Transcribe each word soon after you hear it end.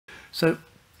So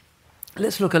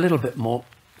let's look a little bit more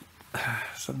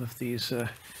some of these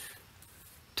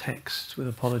texts, with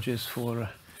apologies for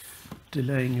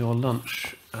delaying your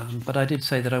lunch. But I did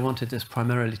say that I wanted this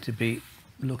primarily to be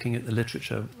looking at the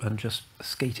literature and just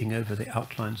skating over the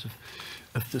outlines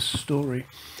of the story.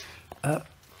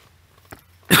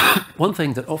 One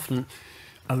thing that often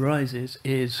arises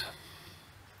is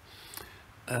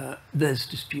there's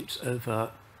disputes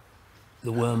over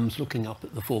the worms looking up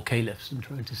at the four caliphs and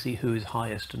trying to see who is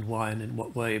highest and why and in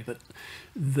what way. But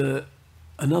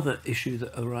another issue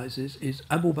that arises is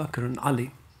Abu Bakr and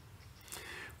Ali.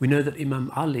 We know that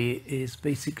Imam Ali is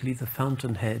basically the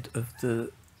fountainhead of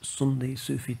the Sunni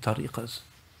Sufi tariqas.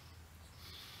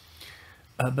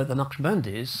 But the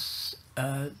Naqshbandis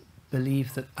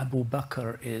believe that Abu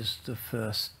Bakr is the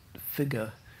first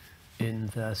figure in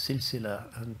the Silsilah,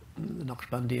 and the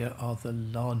Naqshbandiya are the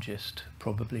largest,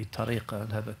 probably, tariqa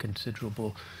and have a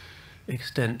considerable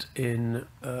extent in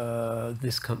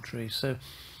this country. So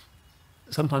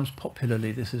sometimes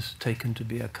popularly this is taken to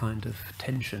be a kind of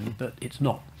tension, but it's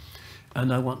not.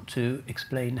 And I want to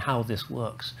explain how this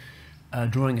works,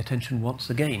 drawing attention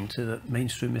once again to the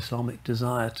mainstream Islamic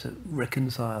desire to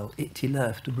reconcile,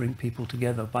 i'tilaf, to bring people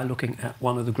together, by looking at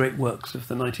one of the great works of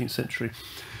the 19th century,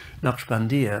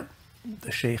 Naqshbandiya,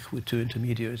 the Sheikh with two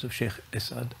intermediaries of Sheikh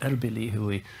Is'ad Erbili, who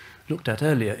we looked at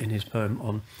earlier in his poem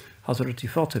on Hazrati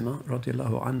Fatima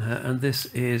radiallahu anha. And this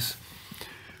is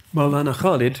Maulana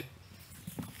Khalid,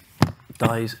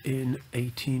 dies in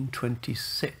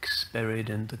 1826, buried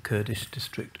in the Kurdish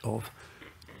district of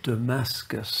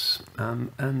Damascus,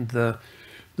 and the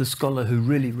scholar who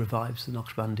really revives the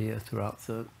Naqshbandiya throughout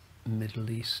the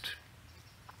Middle East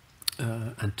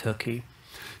and Turkey.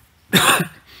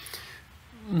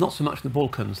 Not so much the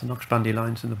Balkans. The Naqshbandi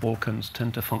lines in the Balkans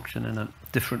tend to function in a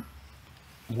different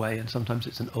way, and sometimes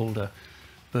it's an older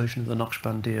version of the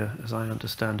Naqshbandiya, as I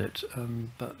understand it.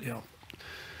 But yeah,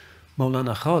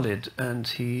 Maulana Khalid, and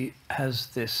he has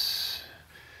this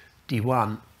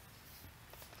diwan,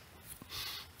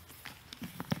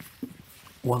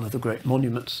 one of the great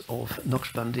monuments of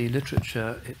Naqshbandi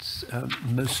literature. It's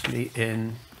mostly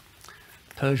in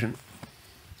Persian.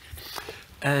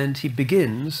 And he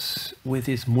begins with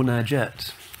his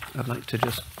munajat. I'd like to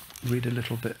just read a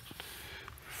little bit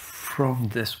from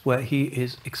this, where he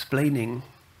is explaining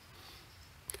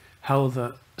how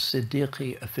the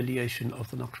Siddiqi affiliation of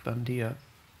the Naqshbandiya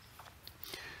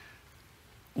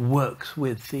works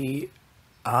with the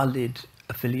Alid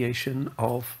affiliation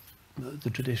of the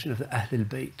tradition of the Ahlul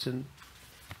Bayt. And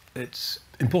it's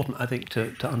important, I think,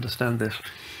 to understand this,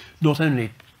 not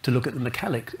only to look at the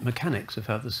mechanics of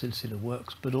how the silsila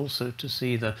works, but also to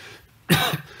see the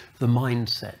the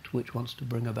mindset which wants to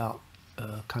bring about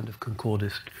a kind of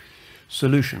concordist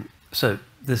solution. So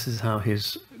this is how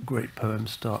his great poem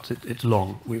starts. It's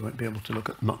long, we won't be able to look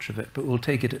at much of it, but we'll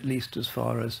take it at least as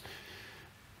far as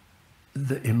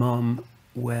the Imam,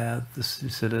 where the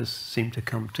silsilas seem to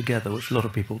come together, which a lot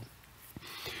of people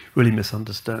really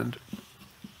misunderstand.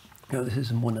 Now this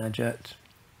is a munajat.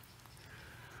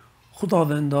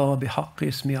 خداوندا بحق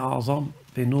اسم أعظم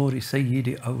بنور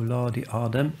سيد أولاد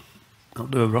آدم. I'll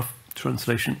do a rough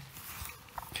translation.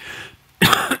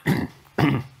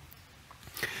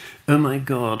 O my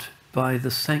God, by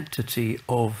the sanctity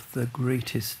of the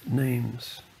greatest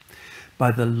names,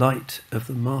 by the light of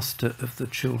the master of the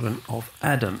children of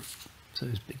Adam. So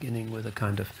he's beginning with a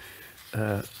kind of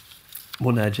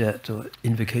munajat, or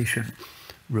invocation,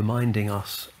 reminding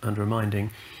us and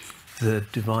reminding the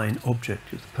divine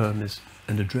object of the poem is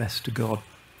an address to God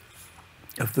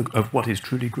of what is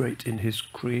truly great in his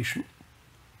creation.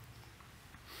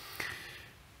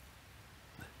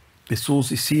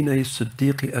 بصوص سيني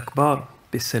الصديق أكبر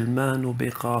بسلمان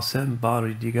وبقاسم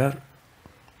بار ديگر.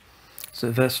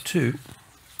 So verse 2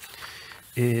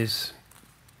 is,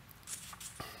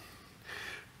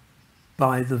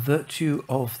 by the virtue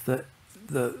of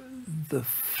the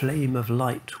flame of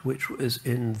light which is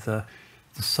in the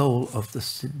soul of the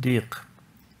Siddiq,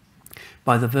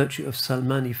 by the virtue of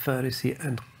Salmani Farisi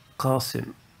and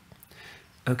Qasim.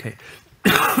 Okay.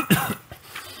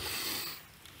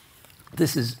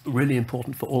 This is really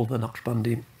important for all the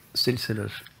Naqshbandi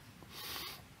silsilas.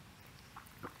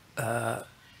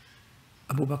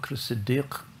 Abu Bakr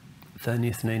as-Siddiq, ثاني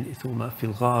اثنين إثوما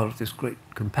في الغار, this great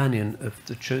companion of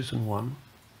the chosen one,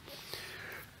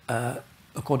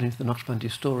 according to the Naqshbandi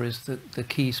stories, the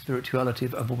key spirituality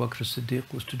of Abu Bakr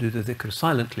as-Siddiq was to do the dhikr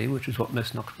silently, which is what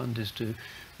most Naqshbandis do,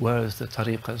 whereas the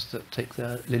tariqas that take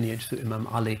their lineage through Imam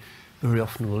Ali very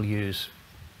often will use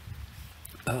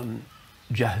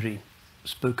jahri,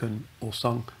 spoken or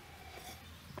sung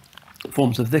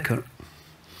forms of dhikr.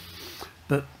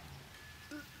 But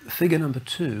figure number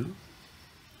 2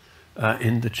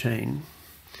 in the chain,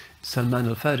 Salman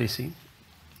al-Farisi.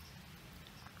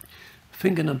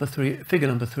 Figure number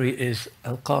three is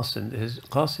Al-Qasim. Is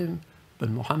Qasim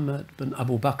bin Muhammad bin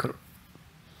Abu Bakr.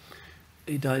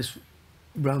 He dies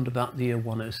round about the year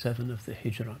 107 of the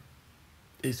Hijrah.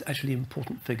 Is actually an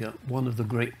important figure, one of the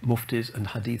great muftis and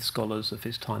hadith scholars of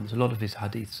his time. There's a lot of his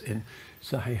hadiths in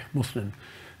Sahih Muslim.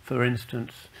 For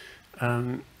instance,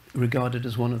 regarded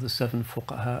as one of the 7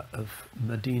 fuqaha of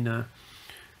Medina,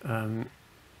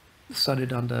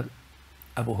 studied under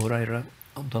Abu Huraira,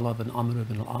 Abdullah bin Amr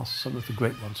ibn al-As, some of the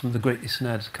great ones, some of the great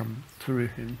isnads come through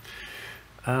him.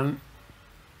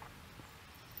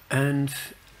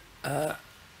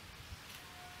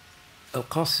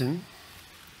 Al-Qasim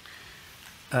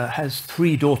has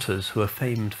 3 daughters who are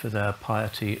famed for their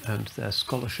piety and their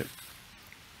scholarship.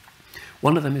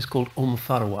 One of them is called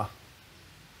Farwa,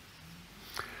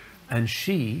 and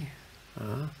she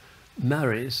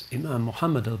marries Imam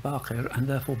Muhammad al-Baqir and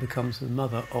therefore becomes the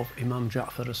mother of Imam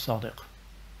Ja'far al-Sadiq.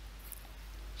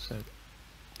 So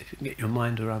if you can get your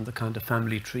mind around the kind of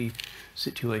family tree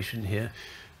situation here,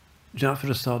 Ja'far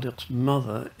al-Sadiq's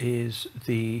mother is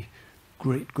the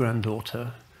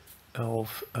great-granddaughter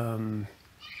of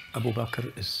Abu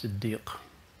Bakr as-Siddiq.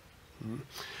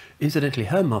 Incidentally,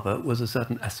 her mother was a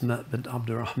certain Asma bint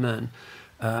Abdurrahman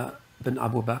bin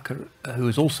Abu Bakr, who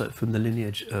is also from the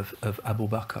lineage of Abu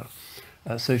Bakr.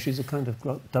 So she's a kind of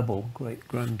double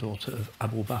great-granddaughter of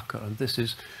Abu Bakr, and this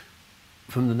is,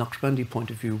 from the Naqshbandi point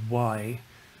of view, why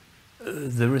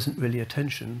there isn't really a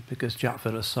tension, because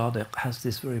Ja'far as-Sadiq has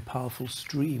this very powerful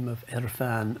stream of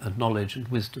irfan and knowledge and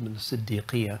wisdom and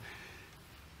siddiqiyya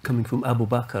coming from Abu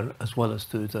Bakr, as well as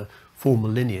through the formal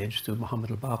lineage, through Muhammad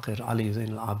al-Baqir, Ali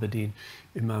Zain al-Abidin,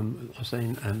 Imam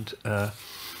Hussein and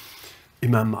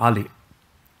Imam Ali.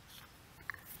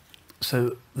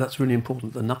 So that's really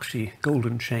important. The Naqshi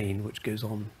golden chain, which goes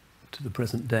on to the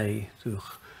present day through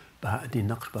Baha'uddin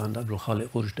Naqshband, Abdul Khaliq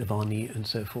Urjdavani and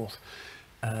so forth,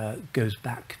 goes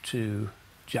back to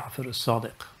Ja'far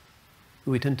as-Sadiq,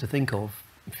 who we tend to think of,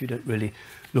 if you don't really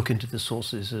look into the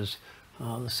sources, as the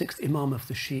 6th Imam of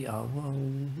the Shia. Well,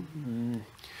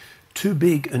 too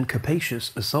big and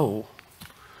capacious a soul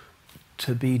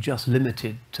to be just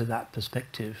limited to that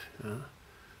perspective,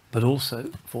 but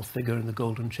also 4th figure in the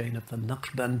golden chain of the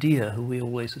Naqshbandiya, who we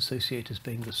always associate as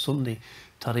being the Sunni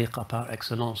tariqah par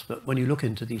excellence. But when you look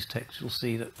into these texts, you'll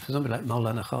see that for somebody like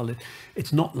Maulana Khalid,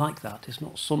 it's not like that. It's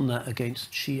not Sunnah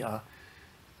against Shia,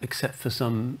 except for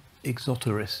some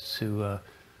exoterists who are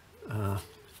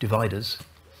dividers.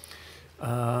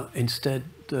 Instead,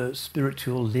 the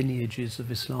spiritual lineages of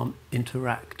Islam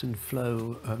interact and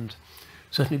flow, and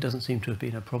certainly doesn't seem to have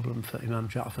been a problem for Imam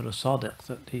Ja'far as-Sadiq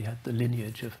that he had the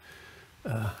lineage of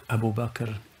Abu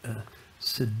Bakr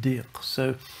Siddiq.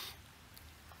 So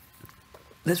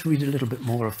let's read a little bit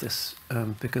more of this,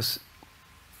 because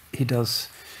it's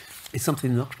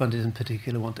something the Naqshbandis in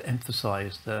particular want to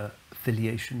emphasize, their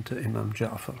affiliation to Imam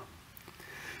Ja'far.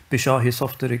 بشاه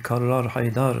صفتر کرار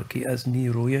حیدر کی از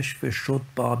نیرویش شد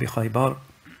باب خیبر.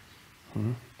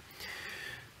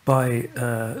 By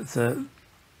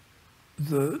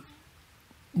the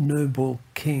noble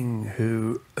king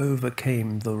who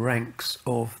overcame the ranks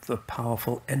of the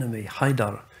powerful enemy,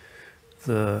 Haidar,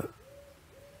 the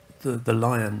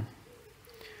lion,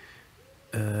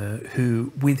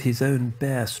 who with his own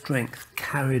bare strength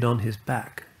carried on his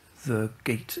back the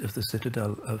gate of the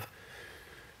citadel of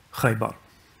Khaybar.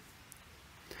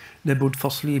 نبود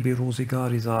فصلی بی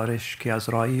روزگاری زارش که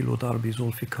ازرائیل و در بی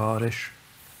زلف کارش.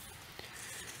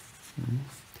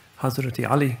 Hazrat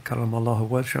Ali karamallahu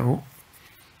wajhahu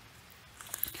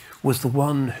was the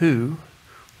one who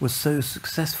was so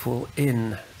successful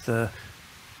in the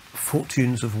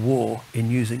fortunes of war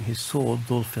in using his sword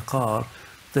Dhul Fiqar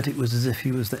that it was as if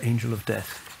he was the angel of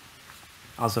death,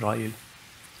 Azrail.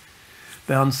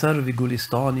 به آن سرو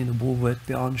گلستانی نبوت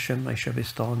به آن شمع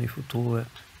شبستانی فتوت.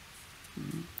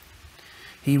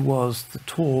 He was the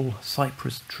tall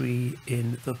cypress tree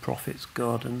in the Prophet's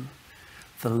garden,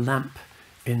 the lamp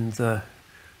in the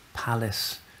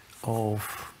palace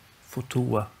of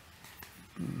Futuwa,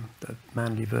 the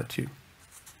manly virtue.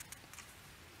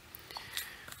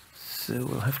 So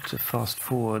we'll have to fast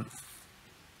forward.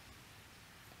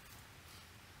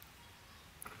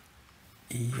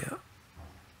 Yeah.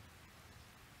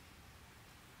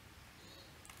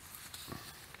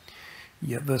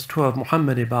 Yeah, verse 12.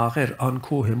 Muhammad Baqir an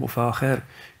koh mufakhir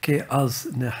ke az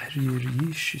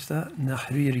nahrirish, is that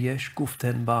nahrirish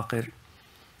guften Baqir.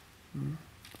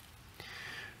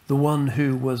 The one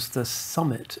who was the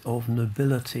summit of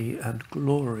nobility and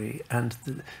glory and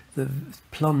the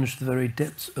plunged the very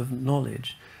depths of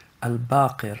knowledge,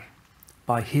 al-Baqir,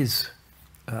 by his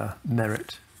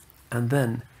merit, and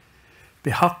then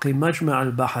بحق مجمع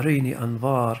البحرين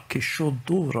أنوار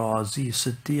كالشض رازي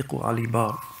صديق علي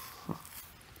بار.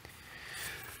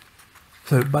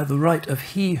 So by the right of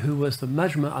he who was the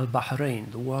Majma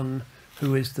al-Bahrain, the one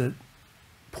who is the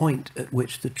point at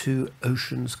which the two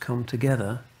oceans come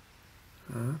together,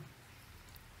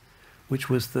 which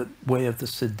was the way of the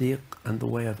Siddiq and the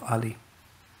way of Ali.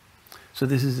 So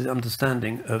this is his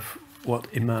understanding of what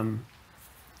Imam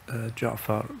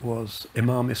Ja'far was.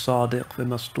 Imam Sadiq fi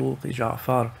Mastuq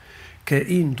Ja'far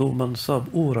Ka'in du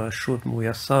mansab ura shud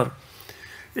muyassar.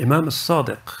 Imam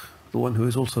Sadiq, the one who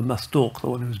is also Mastuq, the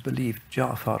one who is believed,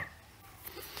 Ja'far,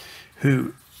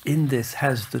 who in this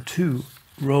has the two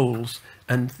roles,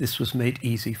 and this was made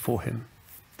easy for him.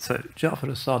 So Ja'far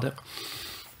al-Sadiq,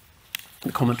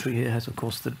 the commentary here has of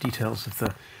course the details of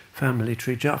the family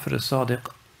tree. Ja'far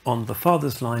al-Sadiq, on the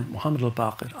father's line, Muhammad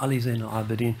al-Baqir, Ali Zain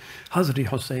al-Abidin, Hazrati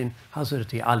Hussein,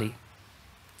 Hazrati Ali.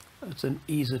 It's an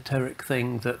esoteric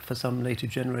thing that for some later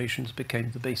generations became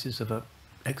the basis of an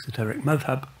exoteric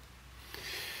madhab.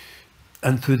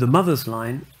 And through the mother's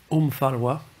line,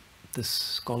 Farwa, this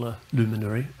scholar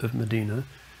luminary of Medina,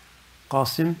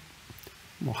 Qasim,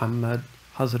 Muhammad,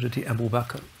 Hazrati Abu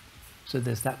Bakr. So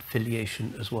there's that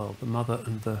filiation as well, the mother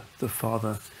and the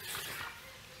father.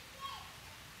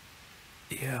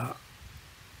 Yeah.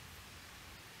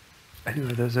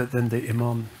 Anyway, then the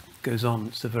Imam goes on.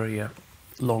 It's a very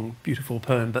long, beautiful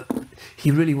poem, but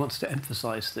he really wants to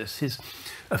emphasize this. He's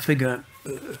a figure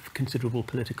of considerable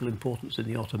political importance in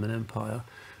the Ottoman Empire,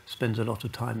 spends a lot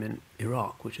of time in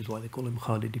Iraq, which is why they call him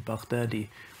Khalid-i-Baghdadi,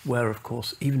 where, of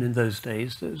course, even in those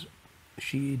days, there's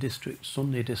Shi'i districts,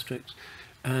 Sunni districts,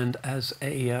 and as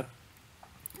a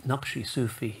Naqshi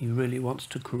Sufi, he really wants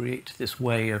to create this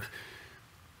way of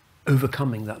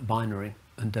overcoming that binary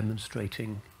and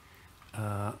demonstrating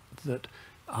that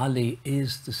Ali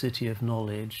is the city of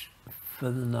knowledge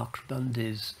for the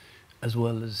Naqshbandis as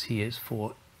well as he is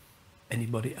for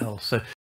anybody else. So